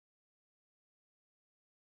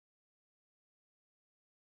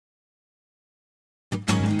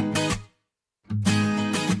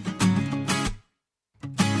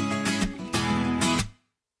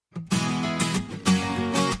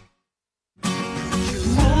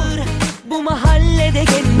Bu mahallede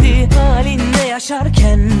kendi halinde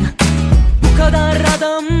yaşarken, bu kadar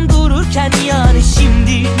adam dururken, yani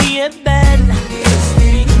şimdi niye ben?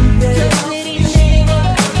 Gözlerinde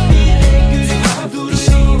habire gülüp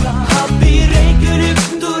duruyor, habire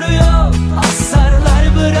gülüp duruyor,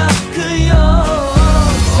 asarlar bırakıyor.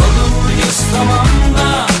 Adamıyız tamam da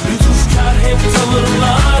lütufkar hep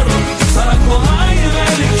tavırlar, sana kolay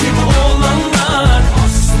belki bu olanlar,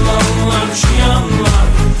 aslanlar çıyanlar.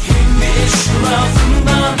 Kendi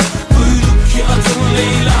eşrafından duyduk ki adın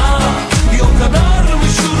Leyla, bir o kadar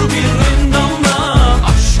meşhur bir endamla,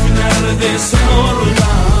 aşk nerede sen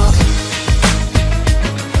orada?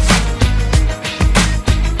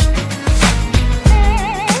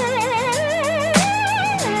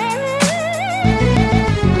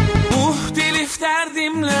 Muhtelif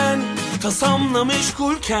derdimle tasamla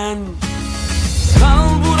meşgulken,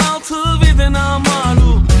 kalbur altı ve de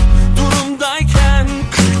namalup durumdayken,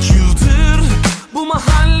 40 yıldır bu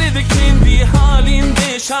mahallede kendi halinde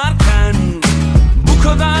yaşarken, bu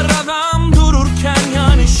kadar adam dururken,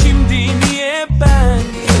 yani şimdi niye ben?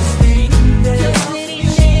 Gözlerinde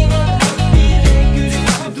habire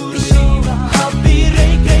gülüp duruyor, habire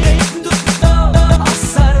gülüp duruyor,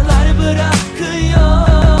 asarlar bırakıyor.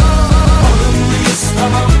 Alımlıyız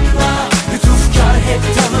tamam da lütufkar hep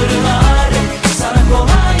tavırlar, sana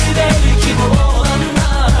kolay belki bu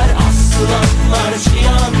olanlar, aslanlar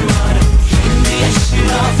çıyanlar. Kendi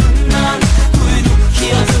eşrafından duyduk ki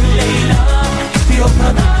adın Leyla, bir o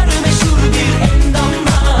kadar meşhur bir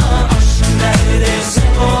endamla, aşk nerede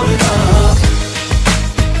sen orada?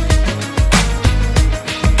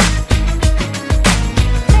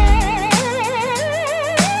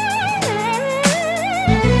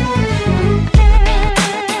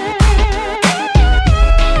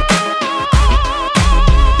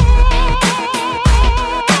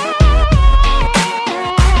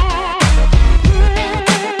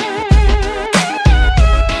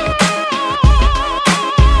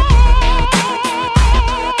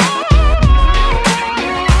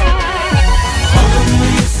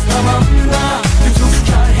 Alımlıyız tamam da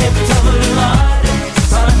lütufkar hep tavırlar,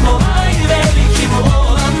 sana kolay belki bu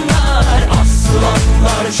olanlar,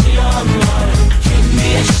 aslanlar çıyanlar. Kendi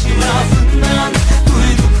eşrafından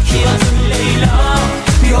duyduk ki adın Leyla,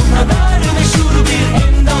 bir o kadar meşhur bir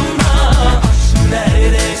endamla, aşk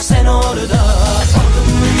nerede sen orada?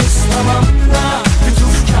 Alımlıyız tamam da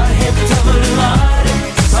lütufkar hep tavırlar,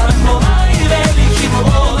 sana kolay belki bu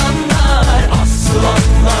olanlar,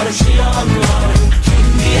 aslanlar çıyanlar.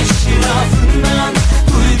 Kendi eşrafından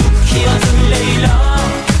duyduk ki adın Leyla,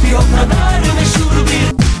 bir o kadar meşhur bir...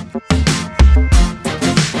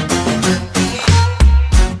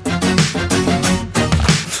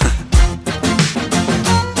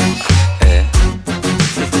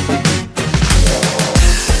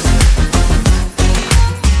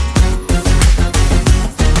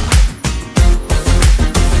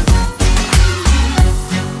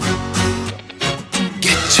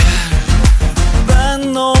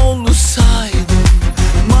 Ben olsaydım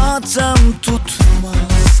matem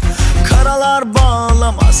tutmaz, karalar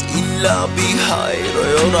bağlamaz, illa bir hayra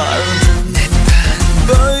yorardım. Neden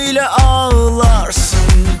böyle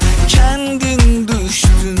ağlarsın? Kendin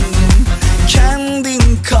düştün,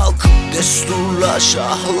 kendin kalkıp desturla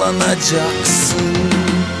şahlanacaksın.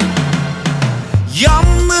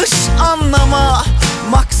 Yanlış anlama,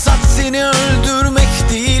 maksat seni öldürmek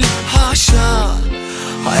değil, haşa.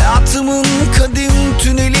 Hayatımın kadim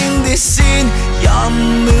tünelindesin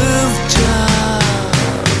yalnızca.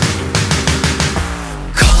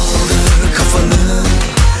 Kaldır kafanı,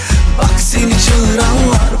 bak seni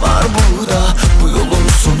çağıranlar var burada, bu yolun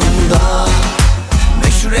sonunda.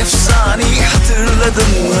 Meşhur efsaneyi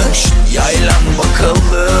hatırladın mı? Şşt, yaylan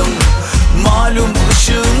bakalım. Malum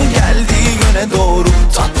ışığın geldiği yöne doğru,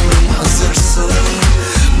 tatlım hazırsın.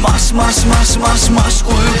 Marş marş marş marş marş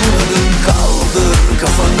uygun adım, kaldır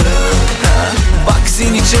kafanı. Bak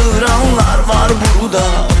seni çağıranlar var burada,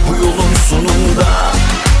 bu yolun sonunda.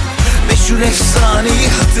 Meşhur efsaneyi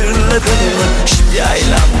hatırladın mı? Şşt,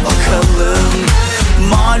 yaylan bakalım.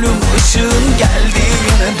 Malum ışığın geldiği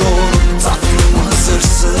yöne doğru, tatlım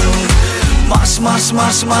hazırsın. Marş marş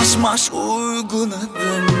marş marş marş uygun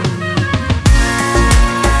adım.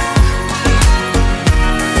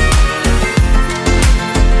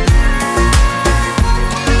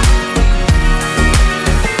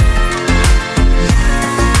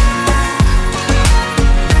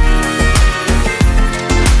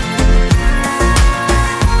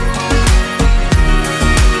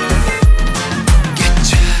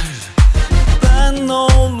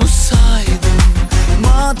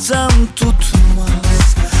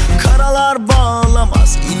 tutmaz, karalar bağlar.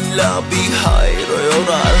 anlamaz, illa bir hayra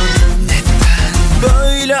yorardım. Neden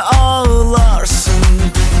böyle ağlarsın?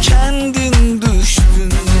 Kendin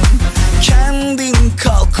düştün, kendin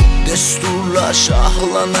kalkıp desturla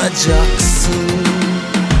şahlanacaksın.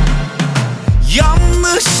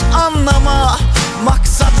 Yanlış anlama,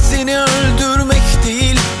 maksat seni öldürmek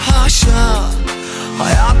değil, haşa.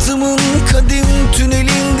 Hayatımın kadim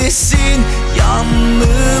tünelindesin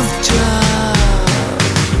yalnızca.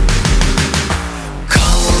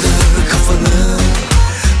 Kaldır kafanı,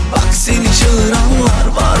 bak seni çağıranlar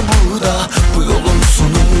var burada, bu yolun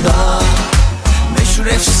sonunda. Meşhur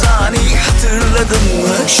efsaneyi hatırladın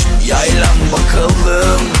mı? Yaylan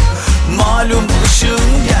bakalım. Malum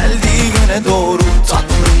ışığın geldiği yöne doğru,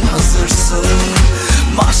 tatlım hazırsın.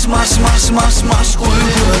 Marş marş marş marş marş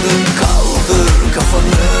uyguladın. Kaldır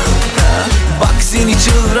kafanı, bak seni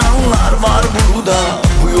çağıranlar var burada,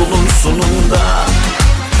 bu yolun sonunda.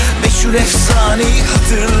 Meşhur efsaneyi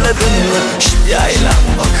hatırladın mı? Yaylan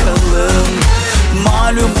bakalım.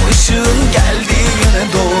 Malum ışığın geldiği yöne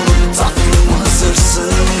doğru, tatlım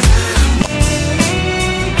hazırsın.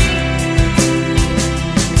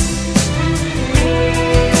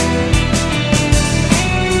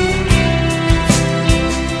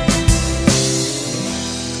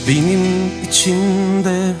 Benim için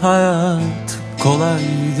de hayat kolay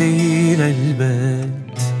değil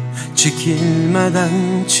elbet.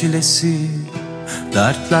 Çekilmeden çilesi,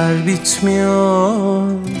 dertler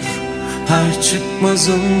bitmiyor. Her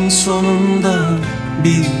çıkmazın sonunda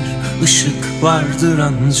bir ışık vardır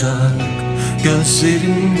ancak.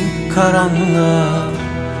 Gözlerim karanlığa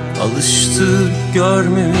alıştı,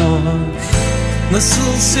 görmüyor.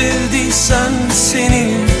 Nasıl sevdiysem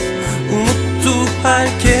seni, unuttu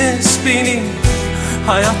herkes beni.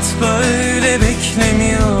 Hayat böyle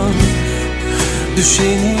beklemiyor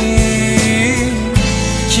düşeni.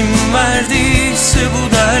 Kim verdiyse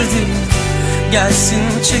bu derdi, gelsin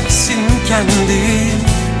çeksin kendi.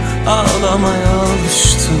 Ağlamaya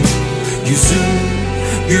alıştım, yüzüm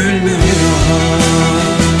gülmüyor.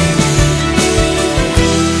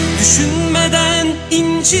 Düşünmeden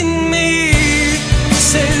incinmeyi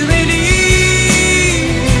sevmeli.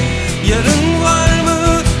 Yarın var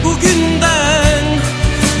mı bugünden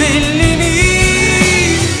belli mi?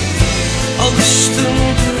 Alıştım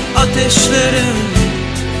ateşlere,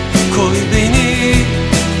 koy beni.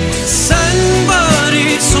 Sen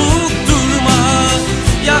bari soğuk durma,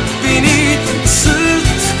 yak beni, ısıt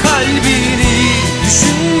kalbini.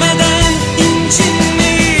 Düşünmeden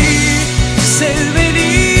incinmeyi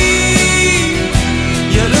sevmeli.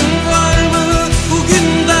 Yarın var mı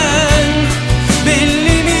bugünden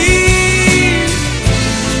belli mi?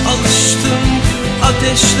 Alıştım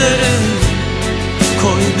ateşlere,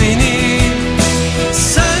 koy beni.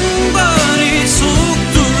 Sen bari soğuk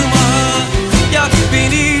durma, yak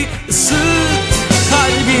beni, ısıt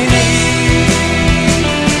kalbini.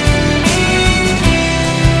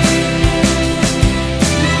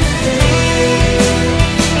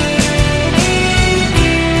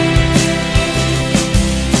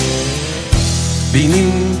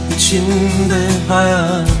 Benim için de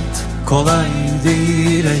hayat kolay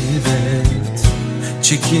değil elbet.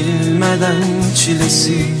 Çekilmeden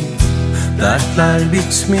çilesi, dertler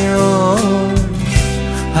bitmiyor.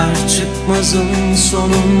 Her çıkmazın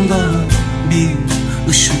sonunda bir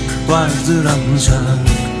ışık vardır ancak.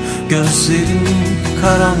 Gözlerim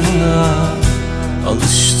karanlığa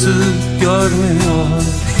alıştı, görmüyor.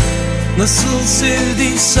 Nasıl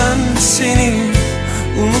sevdiysem seni,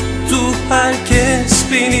 unuttu herkes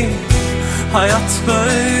beni. Hayat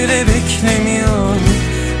böyle beklemiyor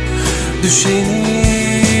düşeni.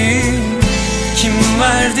 Kim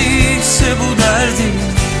verdiyse bu derdi,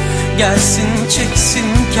 gelsin çeksin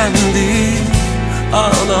kendi.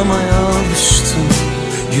 Ağlamaya alıştım,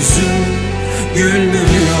 yüzüm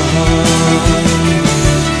gülmüyor.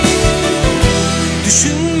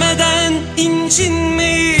 Düşünmeden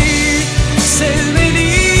incinmeyi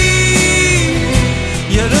sevmeli.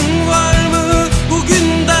 Yarın var mı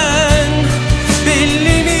bugünden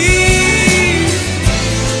belli mi?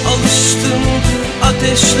 Alıştım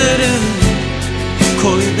ateşlere,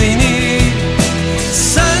 koy beni.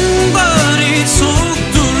 Sen bari soğuk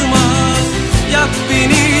durma, yak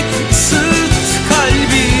beni, ısıt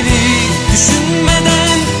kalbini.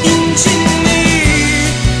 Düşünmeden incinmeyi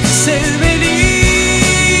sevmeli.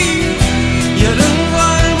 Yarın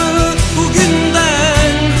var mı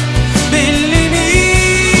bugünden belli mi?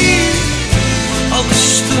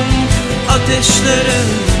 Alıştım ateşlere,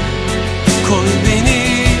 koy beni.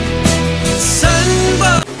 Sen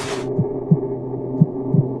bari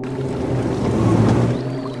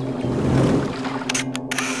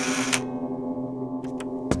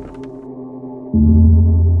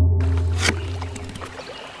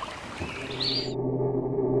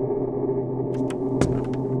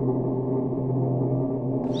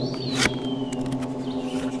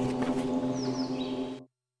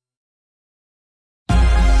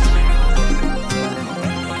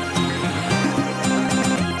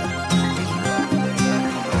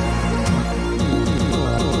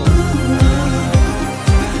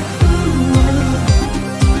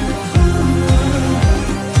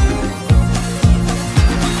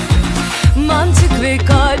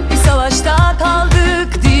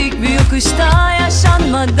yokuşta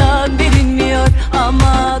yaşanmadan bilinmiyor.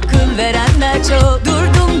 Ama akıl verenler çok.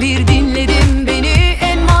 Durdum bir dinledim beni,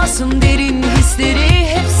 en masum derin hisleri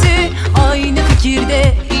hepsi aynı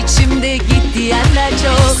fikirde, içimde git diyenler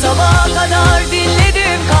çok. Sabaha kadar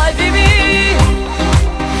dinledim kalbimi,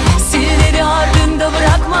 sil dedi ardında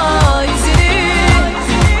bırakma izini.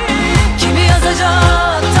 Kimi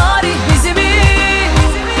yazacak tarih bizi mi?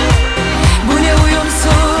 Bu ne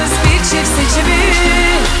uyumsuz bir çift seçimi.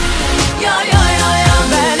 Ya ya ya ya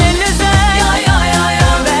ben en özel, ya ya ya ya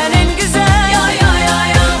ben en güzel, ya ya ya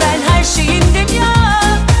ya ben her şeyindim ya.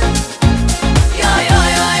 Ya ya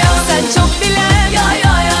ya ya sen çok bilen, ya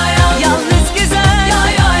ya ya ya yalnız güzel, ya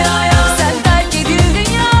ya ya ya sen terk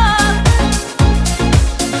edildin ya.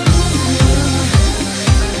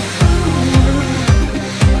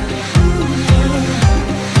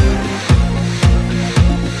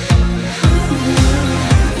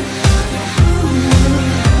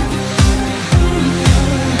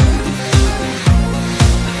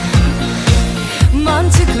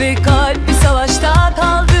 Mantık ve kalp bir savaşta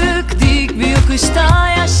kaldık, dik bir yokuşta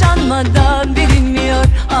yaşanmadan bilinmiyor.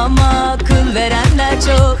 Ama akıl verenler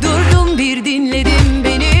çok. Durdum bir dinledim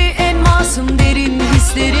beni, en masum derin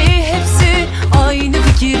hisleri hepsi aynı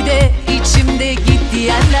fikirde, içimde git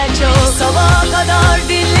diyenler çok. Sabaha kadar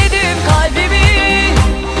dinledim kalbimi,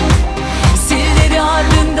 sil dedi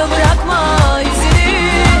ardında bırakma izini.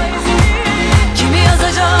 Kimi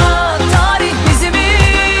yazacak tarih bizi mi?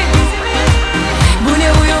 Bu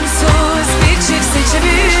ne uyumsuz bir çift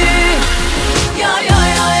seçimi. Ya ya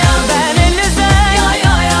ya ya ben en özel, ya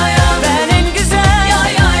ya ya ya ben en güzel, ya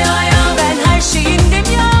ya ya ya ben her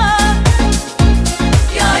şeyindim ya.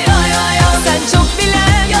 Ya ya ya ya sen çok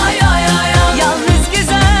bilen, ya ya ya ya yalnız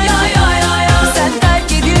güzel, ya ya ya ya sen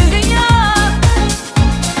terk edildin ya.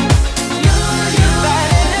 Ben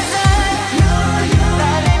en özel,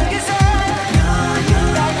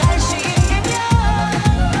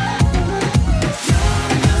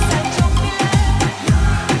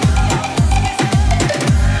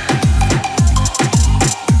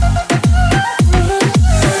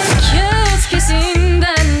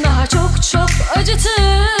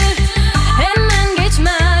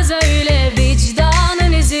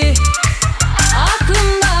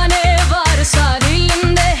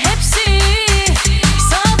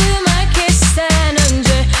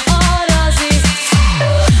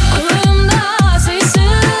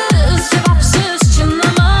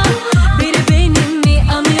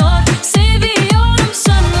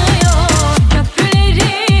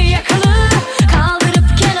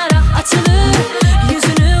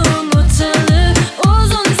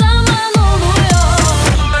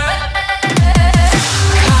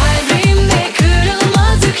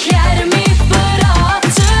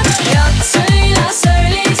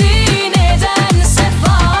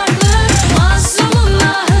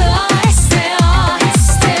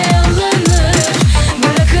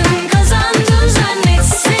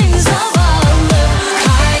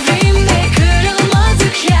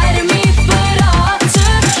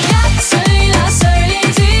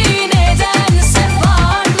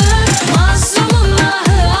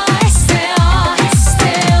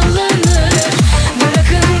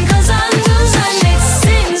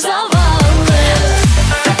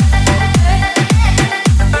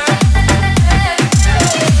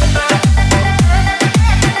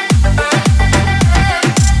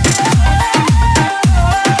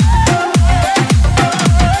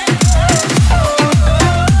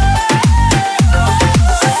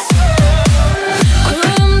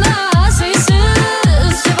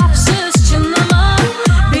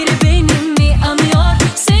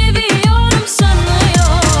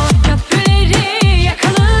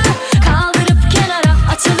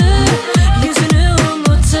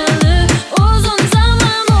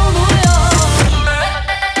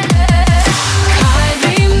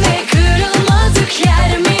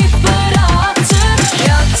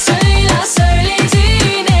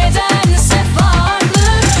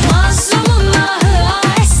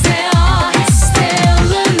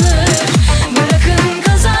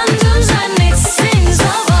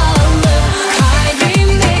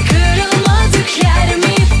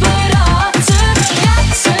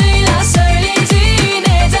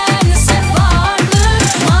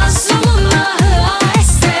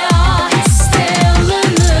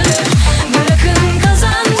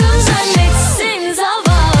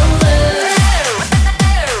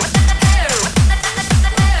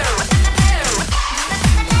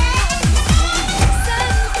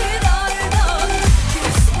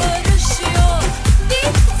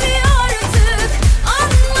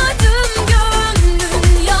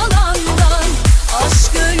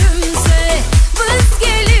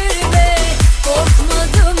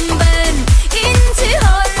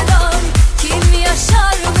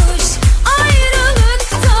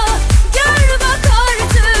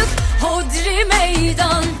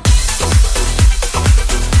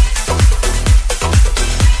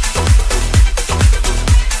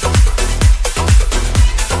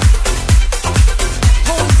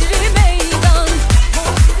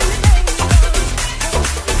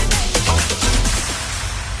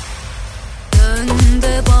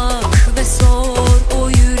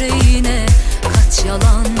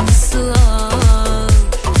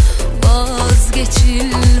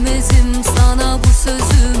 Vazgeçilmezim sana bu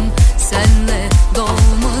sözüm, senle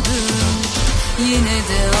doğmadım, yine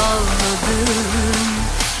de ağladım.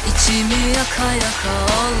 İçimi yaka yaka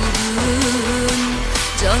aldın,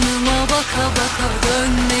 canıma baka baka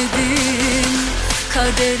dönmedin.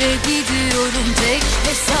 Kadere gidiyorum tek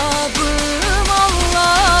hesabım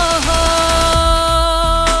Allah'a.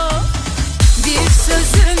 Bir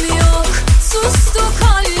sözüm yok, sustu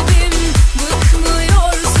kalbim,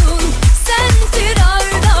 bıkmıyorsun sen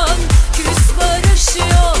firardan. Küs barış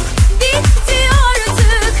yok, bitti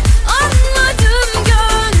artık, anladım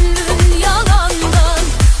gönlün yalandan.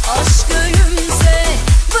 Aşk ölümse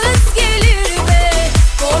vız gelir be,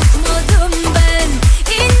 korkmadım ben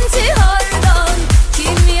intihardan.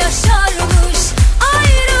 Kim yaşarmış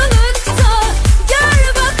ayrılıkta, gel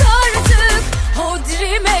bak artık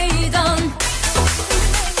hodri meydan.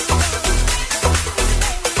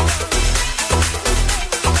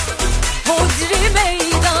 Hodri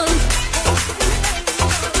meydan.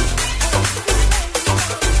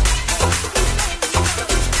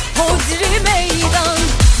 Hodri meydan.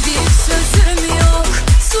 Bir sözüm yok,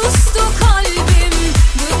 sustu kalbim,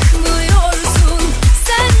 bıkmıyorsun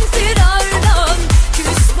sen firardan.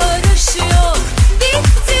 Küs barış yok,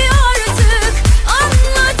 bitti artık,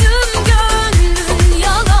 anladım gönlün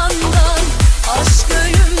yalandan. Aşk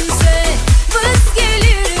ölümse vız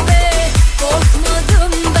gelir be,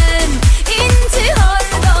 korkmadım ben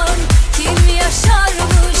intihardan. Kim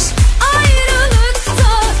yaşarmış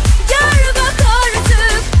ayrılıkta, gel bak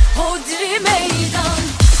artık hodri meydan.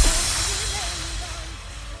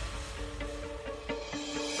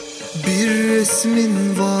 Bir resmin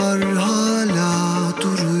var hala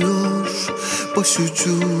duruyor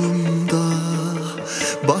başucumda.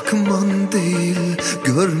 Bakman değil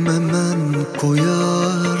görmemen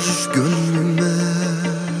koyar gönlüme.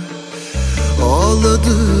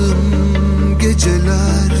 Ağladığım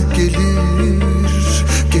geceler gelir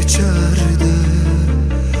geçer de,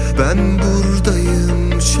 ben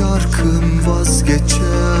buradayım şarkım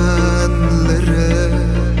vazgeçenlere.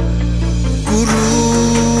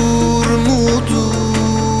 Gurur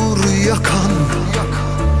mudur yakan,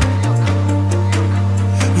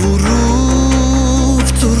 vurup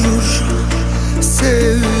durur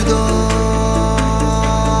sevdan.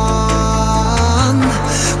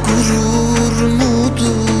 Gurur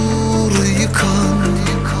mudur yıkan,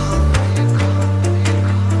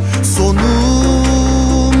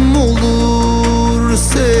 sonum olur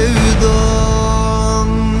sevdan.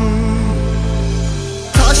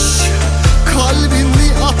 Taş kalbimi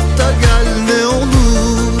at da gel ne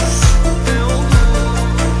olur,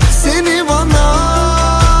 seni bana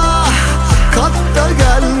kat da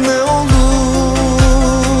gel ne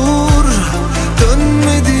olur.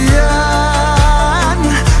 Dönme diyen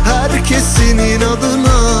herkesin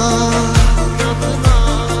inadına,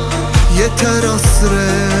 yeter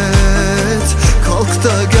hasret, kalk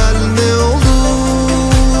da gel ne olur.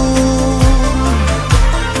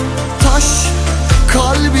 Taş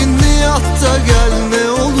kalbini at da gel ne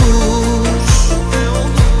olur,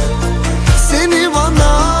 seni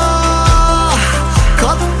bana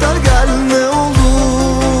kat da gel ne olur.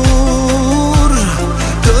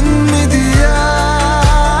 Dönme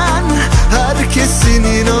diyen herkesin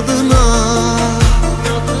inadına,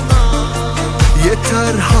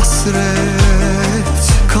 yeter hasret,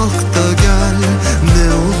 kalk da gel ne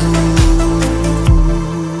olur.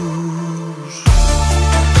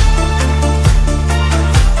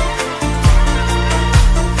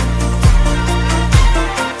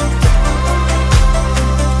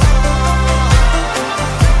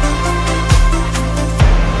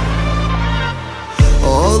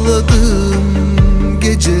 Ağladığım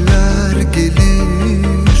geceler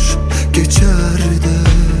gelir geçer de,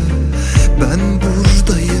 ben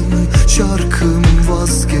buradayım şarkım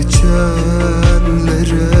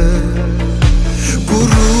vazgeçenlere.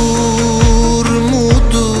 Gurur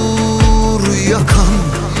mudur yakan,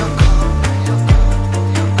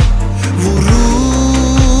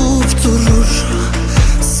 vurup durur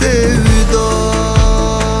sevdan.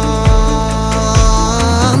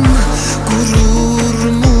 Gurur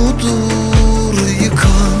mudur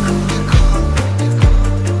yıkan,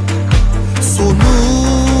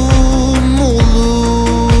 sonum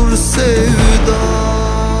olur sevdan.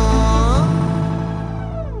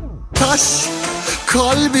 Taş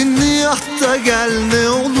kalbini at da gel ne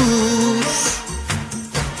olur,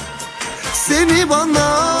 seni bana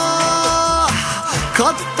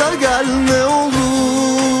kat da gel ne olur.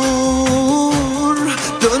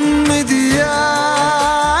 Dönme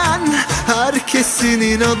diyen herkesin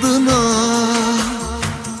inadına,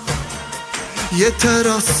 yeter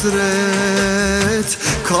hasret,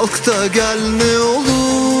 kalk da gel ne olur.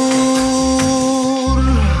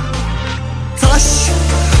 Taş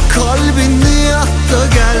kalbini at da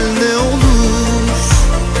gel ne olur.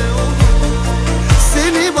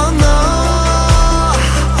 Seni bana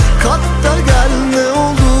kat da gel ne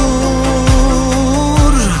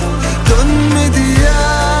olur. Dönme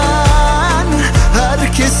diyen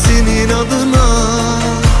herkesin inadına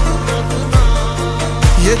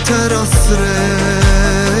yeter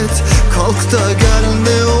hasret, kalk da gel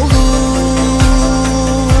ne olur.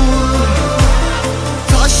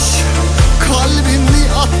 Taş kalbini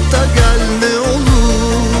at da gel ne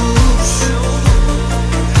olur.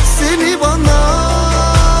 Seni bana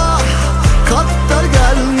kat da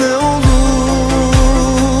gel ne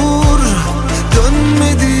olur.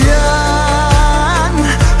 Dönme diyen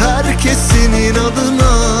herkesin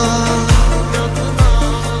inadına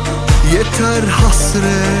yeter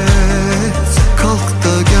hasret, kalk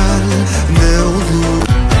da gel ne olur.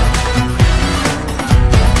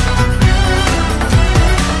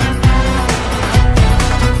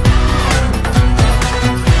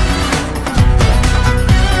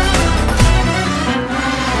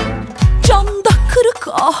 Canda kırık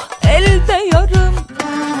ah elde yarım.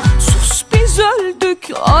 Sus biz öldük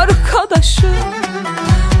arkadaşım.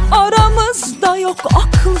 Aramızda yok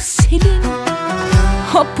aklı selim.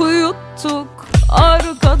 Hapı yuttuk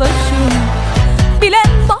arkadaşım.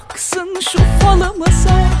 Bilen baksın şu falımıza.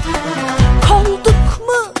 Kaldık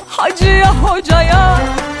mı hacıya hocaya?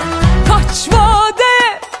 Kaç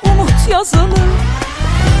vade umut yazılı.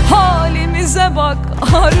 Halimize bak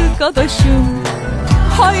arkadaşım.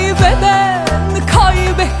 Haybeden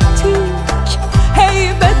kaybettik.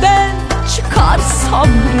 Heybeden çıkar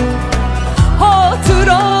sabrı.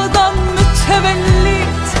 Hatıradan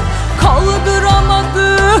mütevellit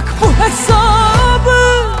kaldıramadık bu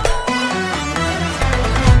hesabı.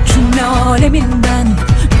 Cümle aleminden,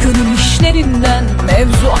 gönül işlerinden,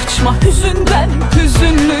 mevzu açma hüzünden.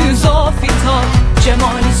 Hüzünlüyüz afita,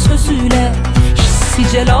 cemali sözüyle,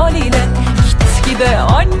 hissi celaliyle. Gitgide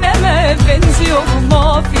anneme benziyorum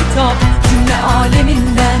afita. Cümle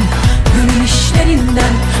aleminden, gönül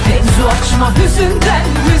işlerinden, mevzu açma hüzünden.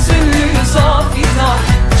 Hüzünlüyüz afita,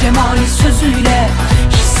 cemali sözüyle,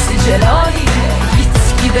 hissi celaliyle.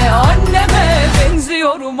 Gitgide anneme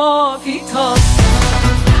benziyorum afita.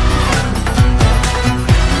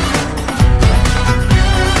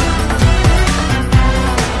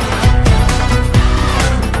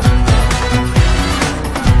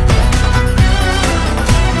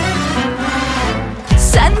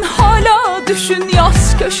 Sen hala düşün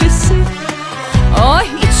yaz köşesi. Ay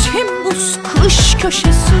içim buz kış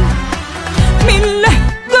köşesi. Millet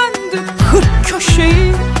döndü 40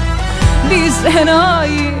 köşeyi. Biz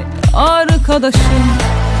enayi arkadaşım.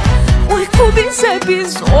 Uyku bize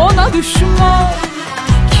biz ona düşman.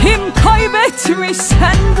 Kim kaybetmiş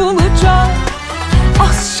sen bulacak.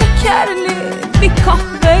 Az şekerli bir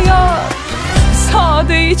kahve yar.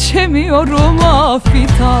 Sade içemiyorum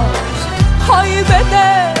afitar.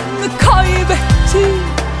 Haybeden kaybettik.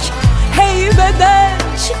 Heybeden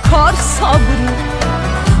çıkar sabrı.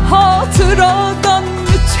 Hatıradan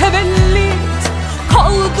mütevellit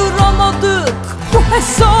kaldıramadık bu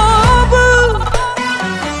hesabı.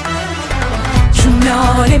 Cümle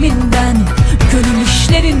aleminden, gönül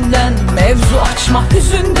işlerinden, mevzu açma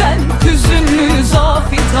hüzünden. Hüzünlüyüz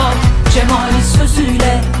afita, cemali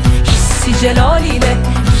sözüyle, hissi celaliyle.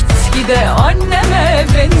 Gitgide anneme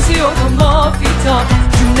benziyorum afita.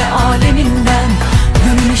 Cümle aleminden,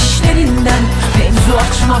 gönül işlerinden, mevzu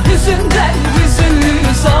açma hüzünden.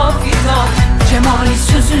 Hüzünlüyüz afita, cemali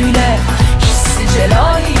sözüyle, hissi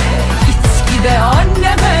celaliyle. Gitgide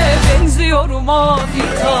anneme benziyorum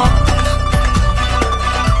afita.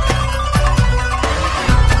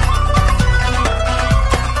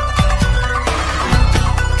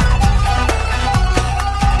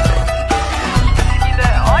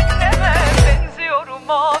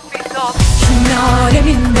 Cümle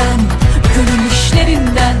aleminden, gönül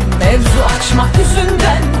işlerinden, mevzu açma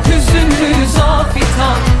hüzünden. Hüzünlüyüz afita,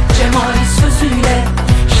 cemali sözüyle,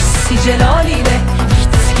 hissi celaliyle.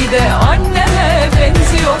 Gitgide anneme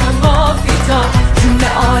benziyorum afita. Cümle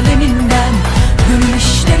aleminden, gönül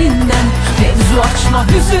işlerinden, mevzu açma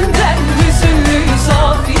hüzünden. Hüzünlüyüz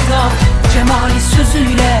afita, cemali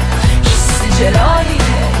sözüyle, hissi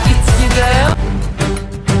celaliyle. Gitgide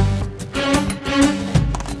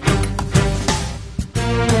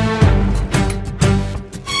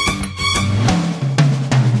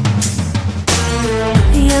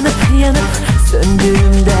yanıp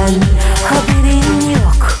söndüğümden haberin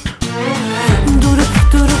yok.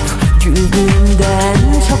 Durup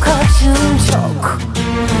güldüğümden çok aşığım çok.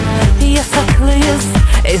 Yasaklıyız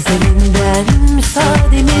Ezelinden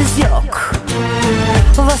müsaademiz yok.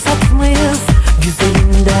 Vasat mıyız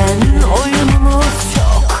güzelinden, oyunumuz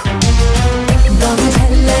çok.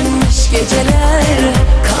 Dantellenmiş geceler,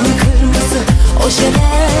 kan kırmızı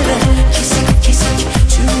ojeler, kesik kesik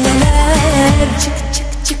cümleler, çık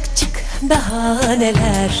çık çık çık daha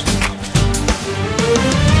neler.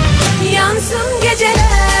 Yansın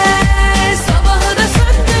geceler, sabahı da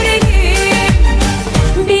söndürelim.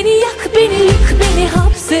 Beni yak, beni yık, beni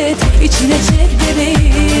hapset, içine çek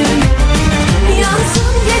bebeğim.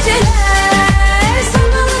 Yansın geceler,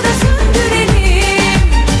 sabahı da söndürelim.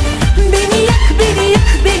 Beni yak, beni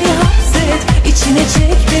yık, beni hapset, içine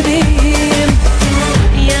çek bebeğim.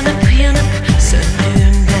 Yanıp yanıp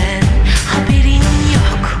söndüğümden haberin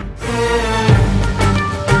yok.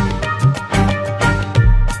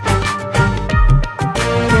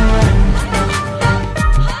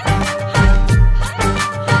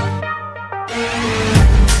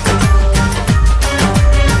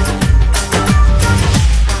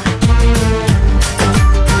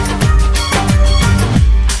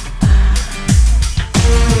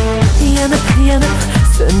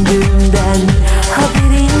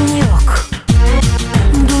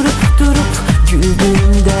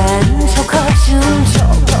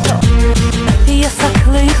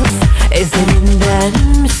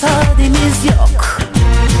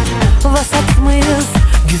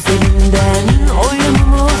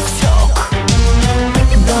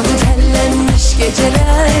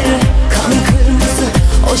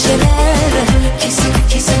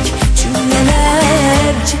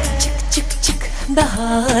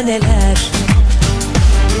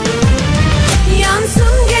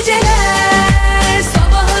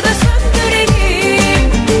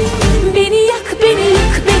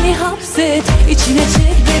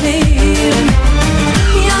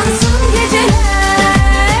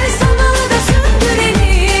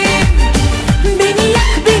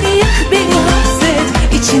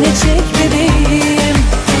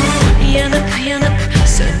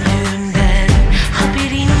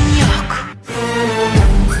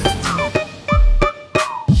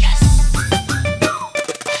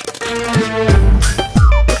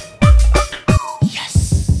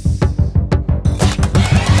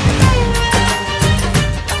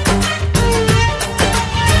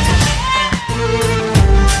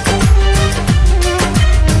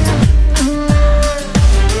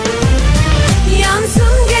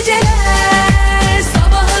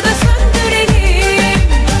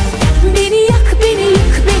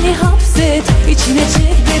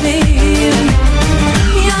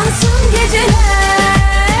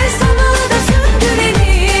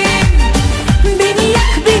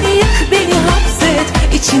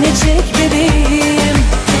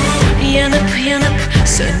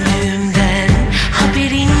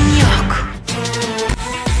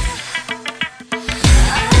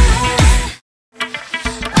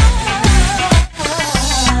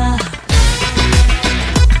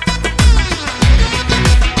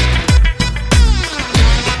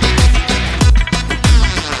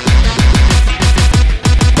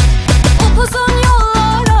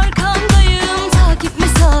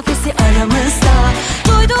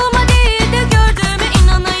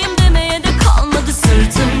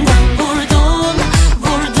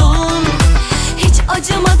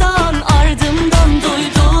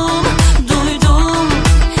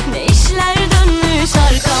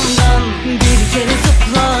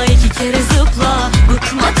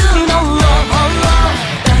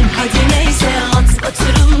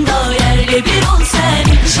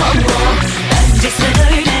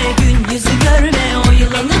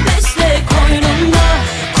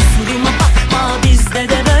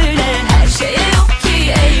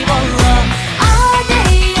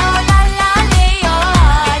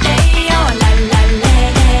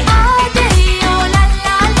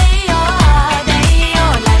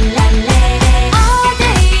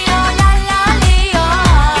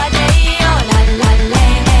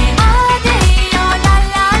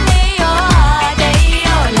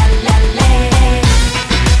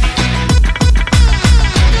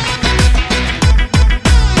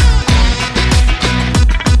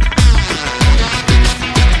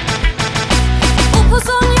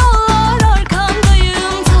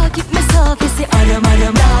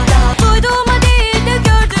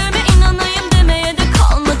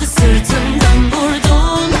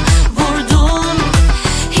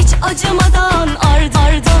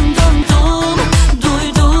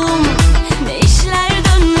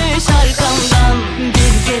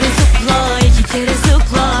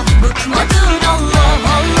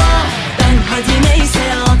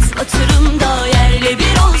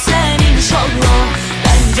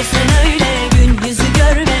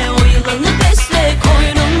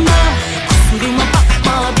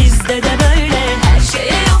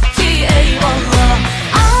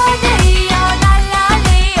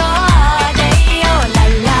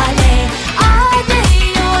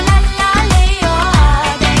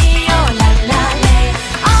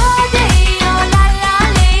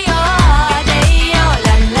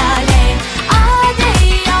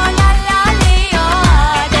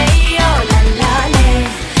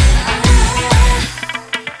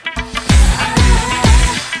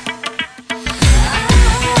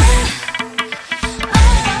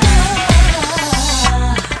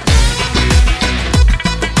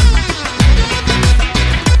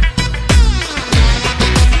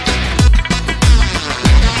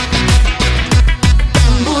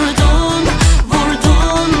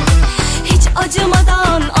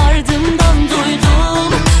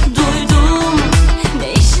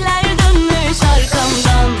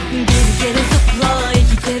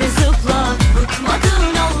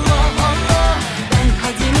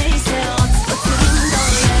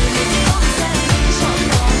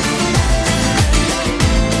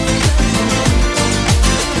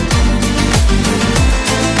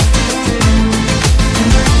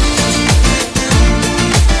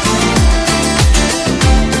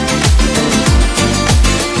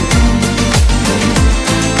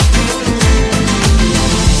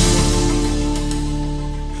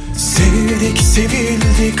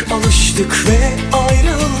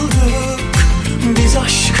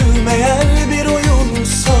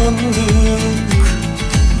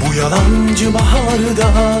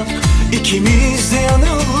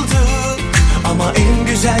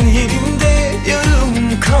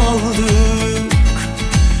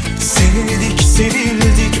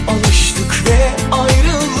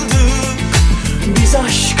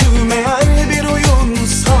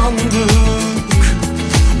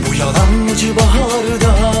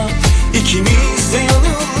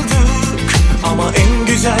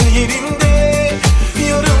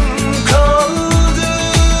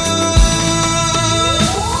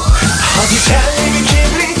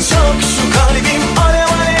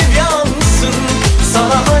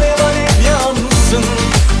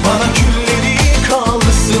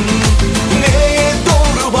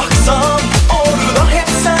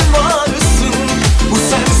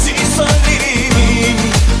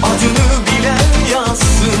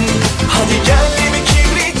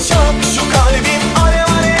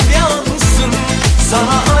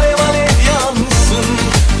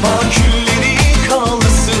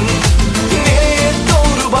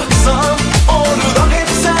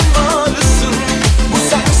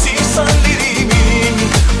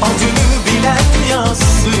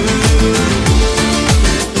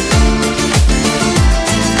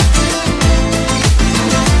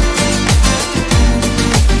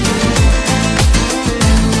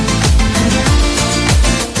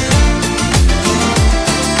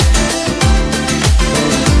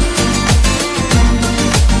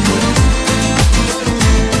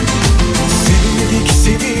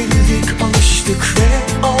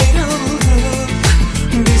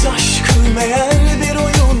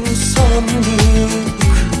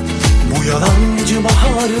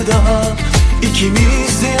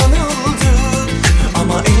 İkimiz de yanıldık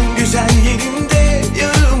ama en güzel yerinde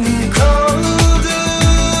yarım kaldı.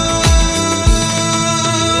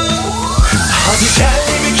 Hadi gel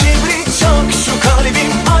bir kibrit çak, şu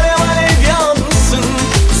kalbim alev alev yansın.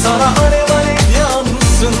 Sana alev alev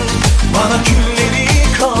yansın, bana külleri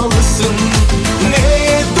kalsın.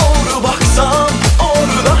 Nereye doğru baksam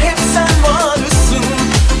orada hep sen varsın.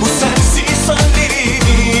 Bu sensiz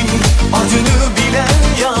hallerimin adını bilen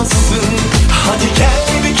yazsın. Hadi gel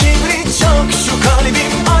bir kibrit çak, şu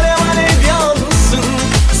kalbim alev alev yansın.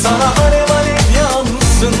 Sana alev alev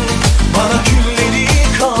yansın, bana külleri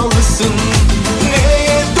kalsın.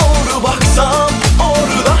 Nereye doğru baksam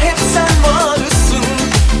orada hep sen varsın.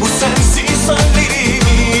 Bu sensiz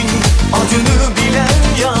hallerimin adını bilen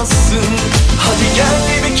yazsın. Hadi gel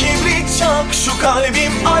bir kibrit çak, şu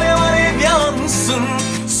kalbim alev alev yansın.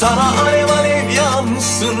 Sana alev alev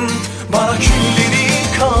yansın, bana külleri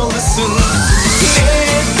kalsın.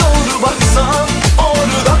 Nereye doğru baksam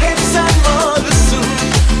orada hep sen varsın.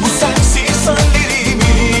 Bu sensiz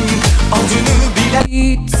hallerimin adını bilen.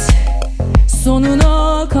 Git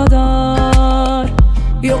sonuna kadar,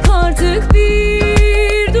 yok artık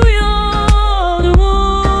bir duyan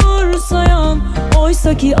umursayan.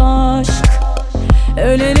 Oysaki aşk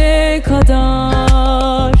ölene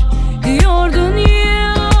kadar diyordun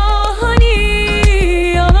ya, hani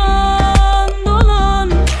yalan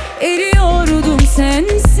dolan. Eriyordum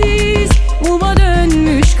sensiz, muma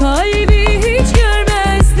dönmüş kalbi hiç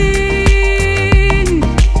görmezdin.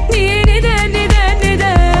 Niye, neden, neden,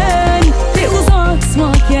 neden? Ve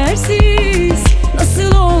uzatmak yersiz,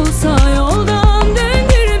 nasıl olsa yoldan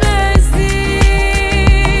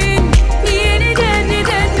döndürmezdin. Niye, neden,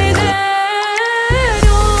 neden, neden?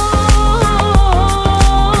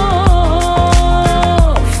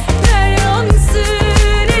 Of, ver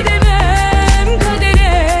yansın, edemem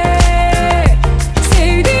kadere.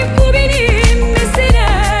 Sevdim, bu benim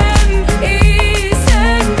meselem. İyi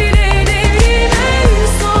sen bile devrim en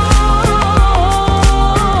zor.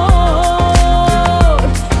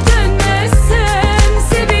 Dönmezsem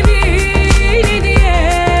sebebi ne diye?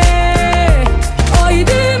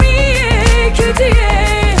 Aydım iyiye kötüye,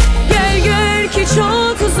 gel gör ki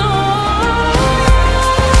çok zor.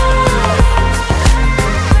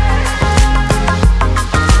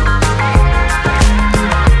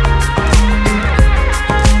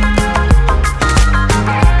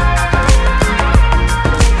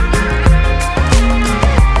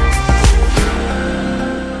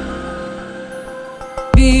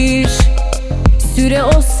 Bir süre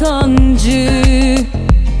o sancı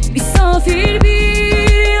misafir bir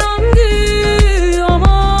yandı.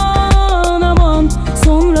 Aman aman,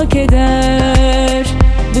 sonra keder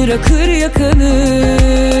bırakır yakanı.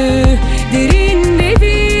 Derinde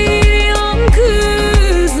bir yankı,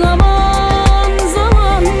 zaman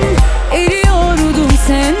zaman eriyordum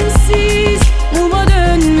sensiz. Muma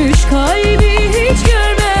dönmüş kalbi hiç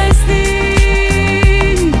görmezdin.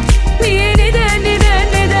 Niye, neden, neden,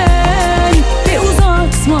 neden? Ve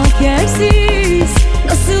uzatmak yersiz,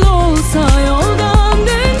 nasıl olsa yoldan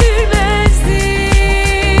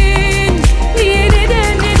döndürmezdin. Niye,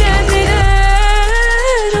 neden, neden, neden?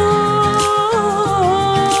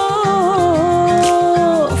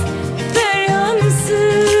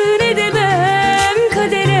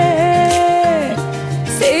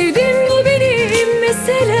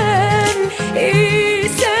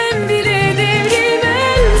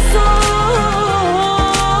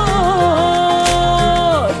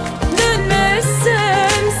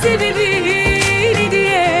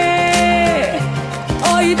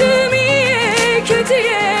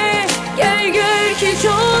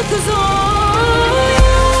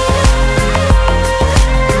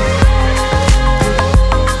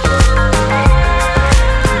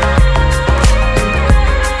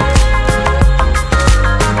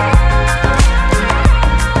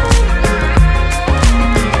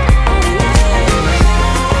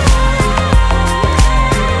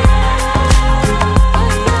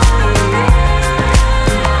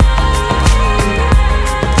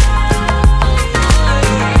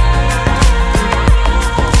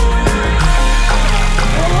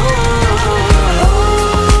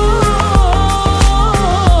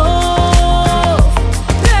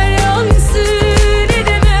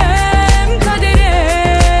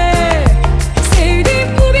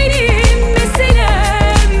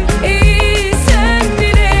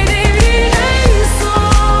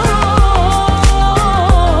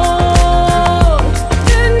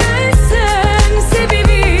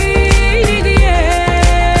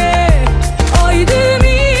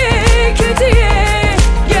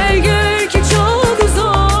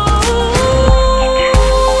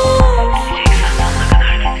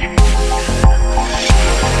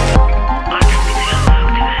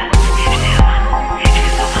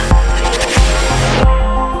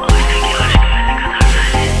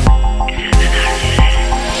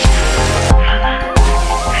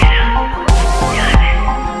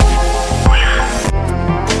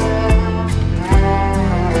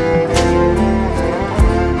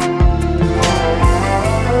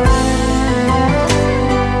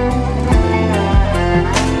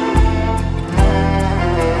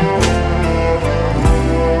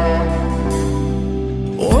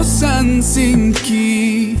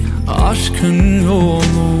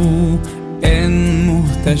 dolu, en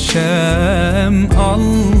muhteşem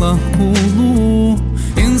Allah kulu,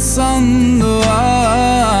 İnsanlığa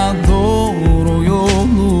doğru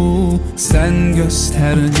yolu sen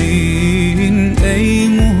gösterdin ey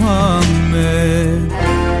Muhammed.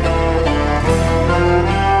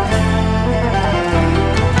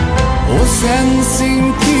 O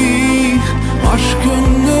sensin ki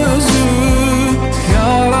aşkın özü,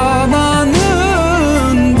 yaradanın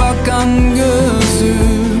bakan gözü,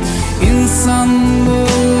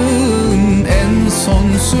 İnsanlığın en son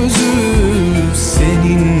sözü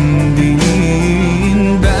senin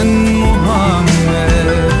dilinden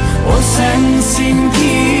Muhammed. O sensin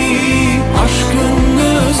ki aşkın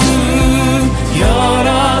özü,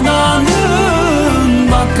 yaradanın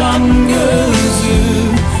bakan gözü,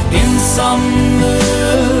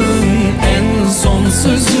 İnsanlığın en son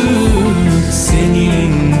sözü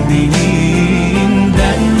senin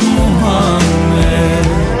dilinden Muhammed.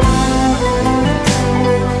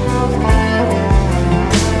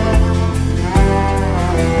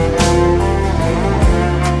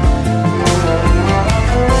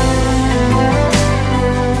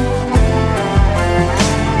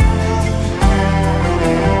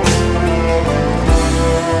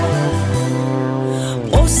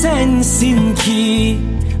 O sensin ki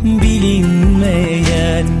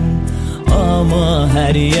bilinmeyen ama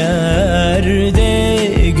her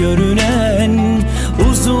yerde görünen,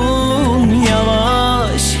 uzun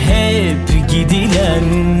yavaş hep gidilen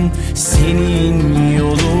senin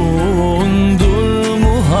yolundur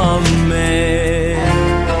Muhammed.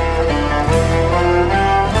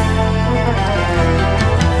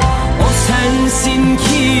 O sensin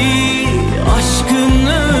ki aşkın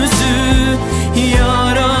özü,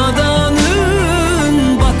 yaradanın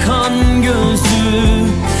bakan gözü,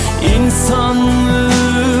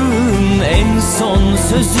 İnsanlığın en son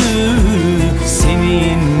sözü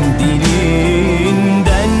senin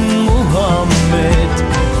dilinden Muhammed.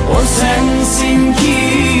 O sensin ki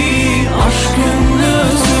aşkın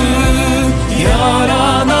özü,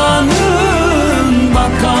 yaradanın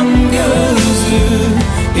bakan gözü,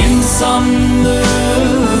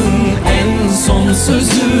 İnsanlığın en son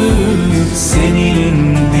sözü senin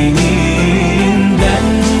dilinden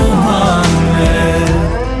Muhammed.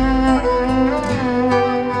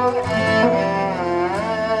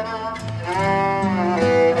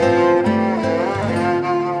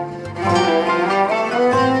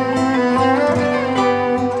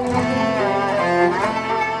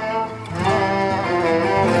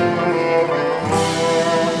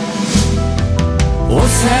 O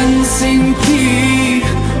sensin ki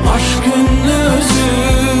aşkın özü,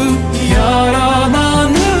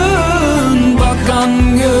 yaradanın bakan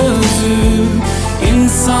gözü,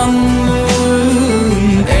 İnsanlığın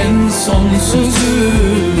en son sözü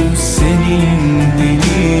senin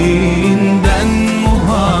dilinden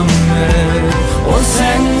Muhammed. O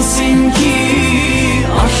sensin ki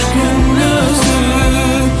aşkın özü,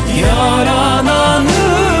 yaradanın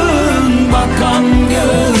bakan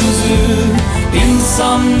gözü,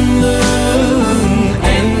 İnsanlığın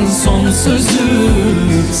en son sözü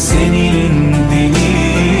senin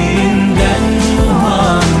dilinden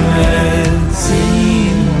Muhammed.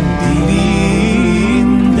 Senin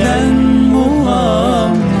dilinden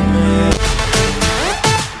Muhammed.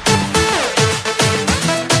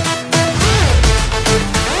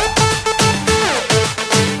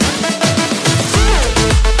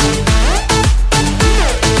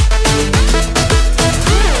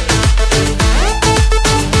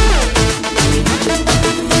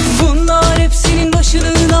 Bunlar hep senin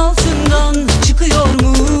başının altından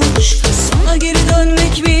çıkıyormuş. Sana geri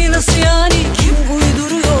dönmek mi nasıl yani, kim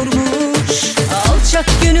uyduruyormuş? Alçak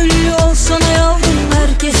gönüllü olsana yavrum,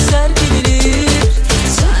 herkes serpilir.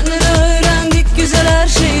 Senden öğrendik güzel her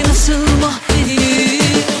şey nasıl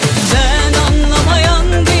mahvedilir. Ben anlamayan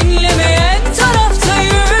dinlemeyen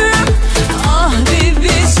taraftayım. Ah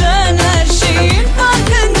bibi sen her şeyin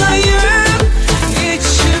farkındayım. Hiç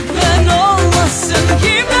şüphen olmasın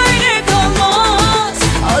ki böyle kalmaz.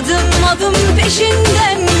 Adım adım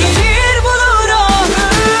peşinden gelir bulur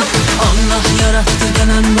ahım. Allah yarattı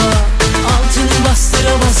demem var. Altını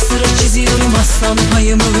bastıra bastıra çiziyorum, aslan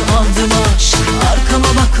payımı aldım aşk.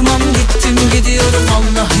 Arkama bakmam gittim gidiyorum,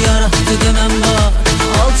 Allah yarattı demem var.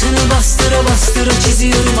 Altını bastıra bastıra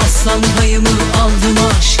çiziyorum, aslan payımı aldım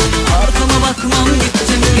aşk. Arkama bakmam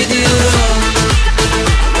gittim gidiyorum.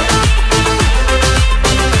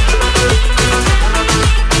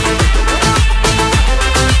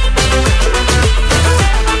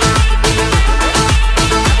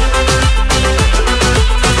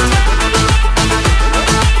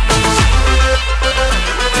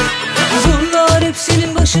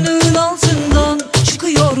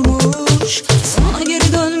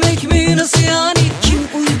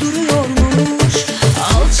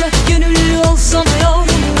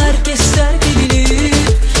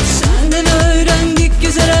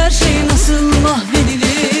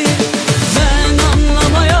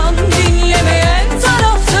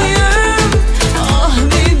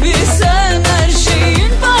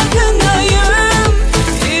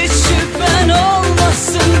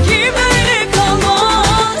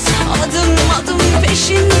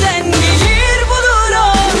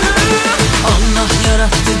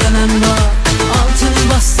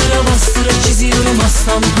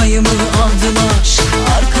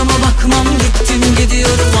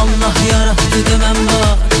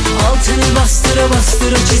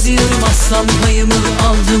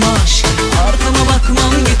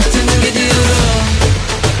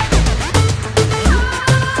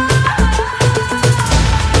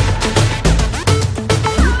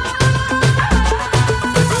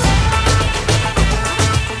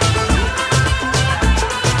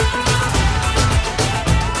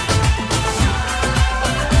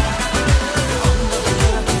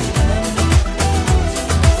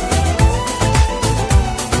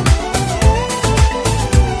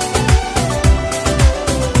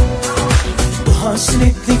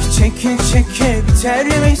 biter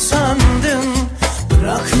mi sandın?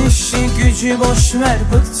 Bırak işi gücü boş ver,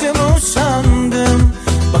 bıktım usandım.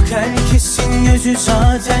 Bak herkesin gözü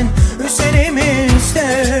zaten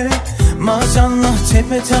üzerimizde. Maazallah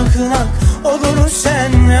tepe taklak olur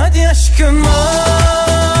sen. Hadi aşkım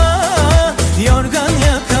yorgan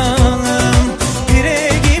yakalım, pire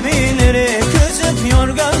gibilere kızıp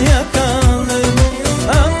yorgan yakalım.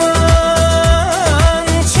 Aman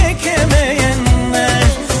çekemeyenler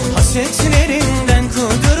hasetlerinden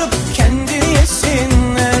kudurup kendi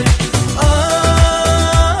yesinler.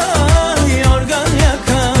 Yorgan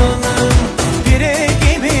yakalım, pire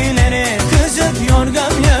gibilere kızıp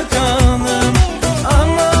yorgan yakalım.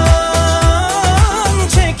 Aman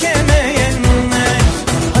çekemeyenler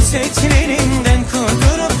hasetlerinden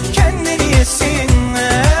kudurup kendini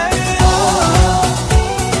yesinler.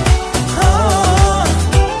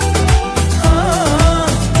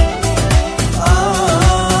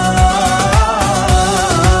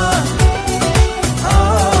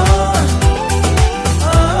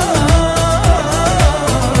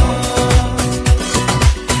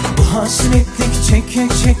 Bu hasretlik çeke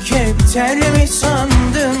çeke biter mi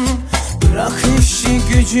sandın? Bırak işi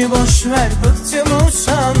gücü boş ver, bıktım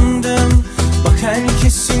usandım. Bak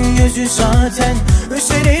herkesin gözü zaten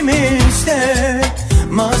üzerimizde.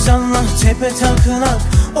 Maazallah tepe taklak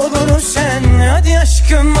olur sen. Hadi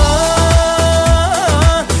aşkım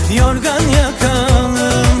yorgan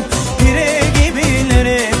yakalım, pire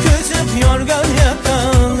gibilere kızıp yorgan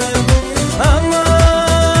yakalım.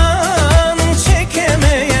 Aman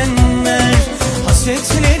çekemeyenler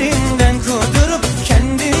hasetlerinden kudurup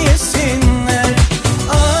kendi yesinler.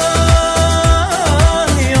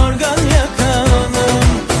 Yorgan yakalım,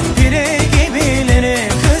 pire gibilere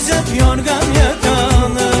kızıp yorgan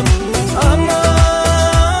yakalım.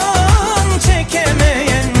 Aman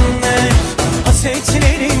çekemeyenler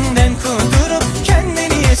hasetlerinden kudurup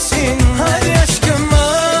kendini yesin. Hadi aşkım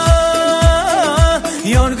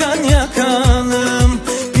yorgan yakalım,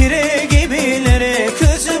 pire gibilere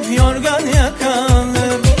kızıp yorgan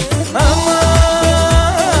yakalım.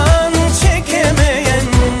 Aman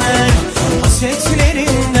çekemeyenler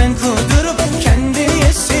hasetlerinden kudurup kendini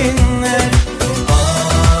yesinler.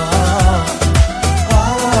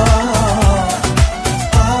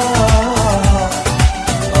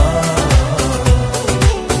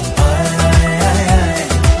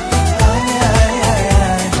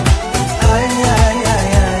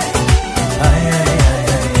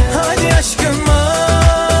 Hadi aşkım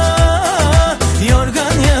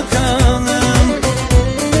yorgan yakalım.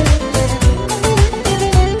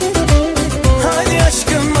 Hadi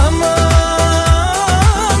aşkım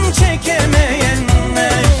aman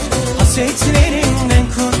çekemeyenler hasetlerinden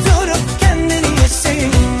kudurup kendini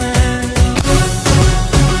yesinler.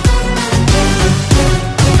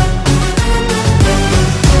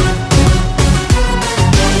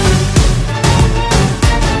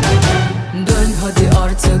 Dön hadi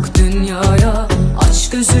artık dünyaya, aç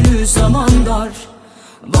gözünü zaman dar.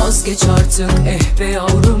 Vazgeç artık be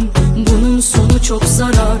yavrum, bunun sonu çok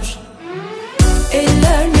zarar.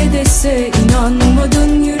 Eller ne dese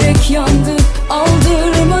inanmadın, yürek yandı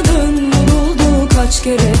aldırmadın. Vuruldu kaç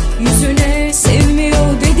kere yüzüne,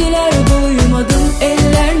 sevmiyor dediler duymadın.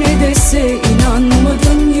 Eller ne dese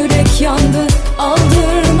inanmadın, yürek yandı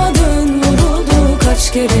aldırmadın. Vuruldu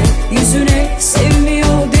kaç kere yüzüne,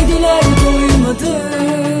 sevmiyor dediler duymadın.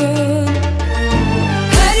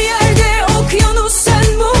 Her yerde okyanus sen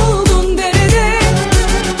buldun derede.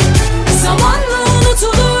 Zamanla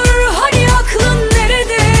unutulur hani aklın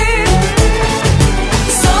nerede?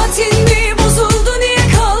 Saatin mi bozuldu, niye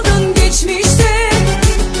kaldın geçmişte?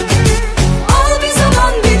 Al bir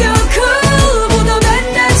zaman bir de akıl, bu da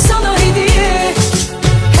benden sana hediye.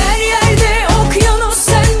 Her yerde okyanus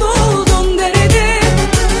sen buldun derede.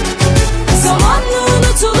 Zamanla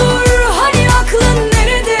unutulur hani aklın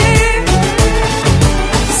nerede?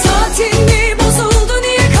 Saatin mi bozuldu,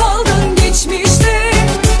 niye kaldın geçmişte?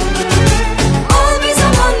 Al bir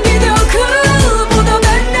zaman bir de akıl, bu da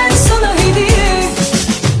benden sana hediye.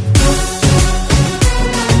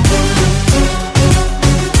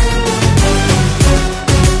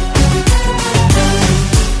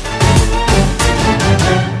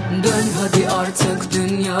 Dön hadi artık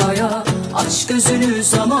dünyaya, aç gözünü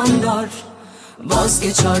zaman dar.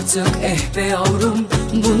 Vazgeç artık be yavrum,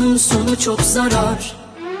 bunun sonu çok zarar.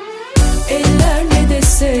 Eller ne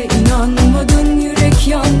dese inanmadın, yürek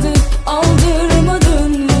yandı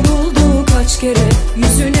aldırmadın. Vuruldu kaç kere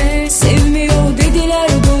yüzüne,